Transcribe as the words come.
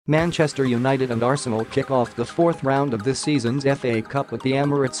Manchester United and Arsenal kick off the fourth round of this season's FA Cup at the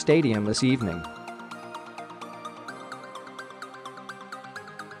Emirates Stadium this evening.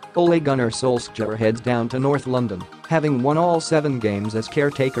 Ole Gunnar Solskjaer heads down to North London, having won all 7 games as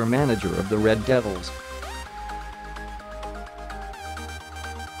caretaker manager of the Red Devils.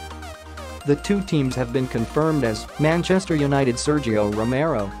 The two teams have been confirmed as Manchester United Sergio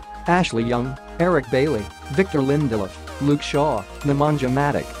Romero, Ashley Young, Eric Bailly, Victor Lindelof, Luke Shaw, Nemanja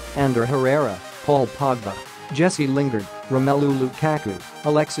Matic, Ander Herrera, Paul Pogba, Jesse Lingard, Romelu Lukaku,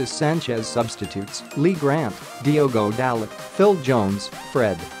 Alexis Sanchez Substitutes, Lee Grant, Diogo Dalot, Phil Jones,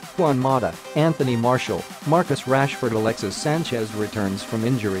 Fred, Juan Mata, Anthony Martial, Marcus Rashford Alexis Sanchez returns from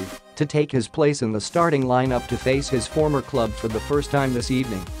injury to take his place in the starting lineup to face his former club for the first time this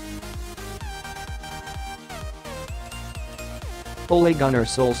evening. Ole Gunnar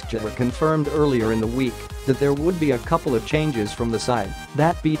Solskjaer confirmed earlier in the week that there would be a couple of changes from the side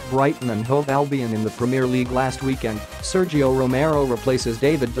that beat Brighton and Hove Albion in the Premier League last weekend. Sergio Romero replaces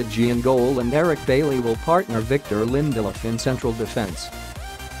David de Gea in goal and Eric Bailly will partner Victor Lindelof in central defence.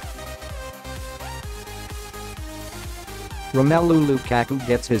 Romelu Lukaku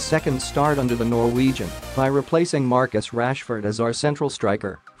gets his second start under the Norwegian by replacing Marcus Rashford as our central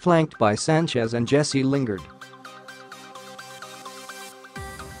striker, flanked by Sanchez and Jesse Lingard.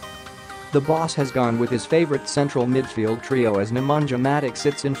 The boss has gone with his favourite central midfield trio as Nemanja Matic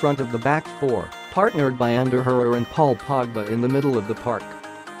sits in front of the back four, partnered by Ander Herrera and Paul Pogba in the middle of the park.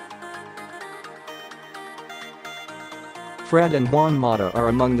 Fred and Juan Mata are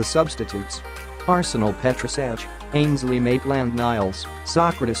among the substitutes. Arsenal Petr Cech, Ainsley Maitland-Niles,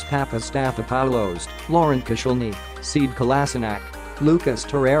 Sokratis Papastathopoulos, Laurent Koscielny, Sead Kolasinac, Lucas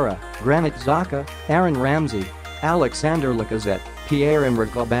Torreira, Granit Xhaka, Aaron Ramsey, Alexandre Lacazette,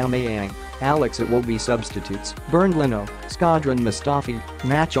 Pierre-Emerick Aubameyang, Iwobi Substitutes, Bernd Leno, Skodran Mustafi,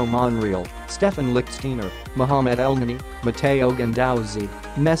 Nacho Monreal, Stephan Lichtsteiner, Mohamed Elneny, Matteo Guendouzi,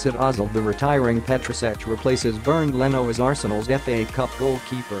 Mesut Ozil. The retiring Petr Cech replaces Bernd Leno as Arsenal's FA Cup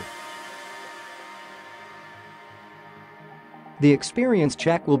goalkeeper. The experienced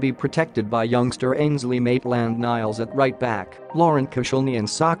Czech will be protected by youngster Ainsley Maitland-Niles at right back, Laurent Koscielny and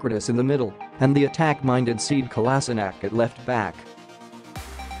Sokratis in the middle, and the attack-minded Sead Kolasinac at left back.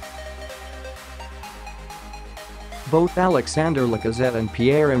 Both Alexandre Lacazette and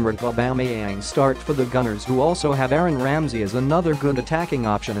Pierre-Emerick Aubameyang start for the Gunners, who also have Aaron Ramsey as another good attacking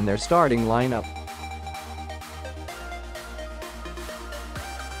option in their starting lineup.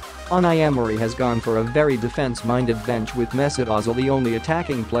 Unai Emery has gone for a very defence-minded bench with Mesut Ozil the only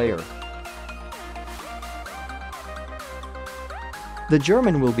attacking player. The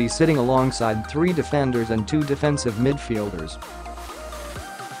German will be sitting alongside 3 defenders and 2 defensive midfielders.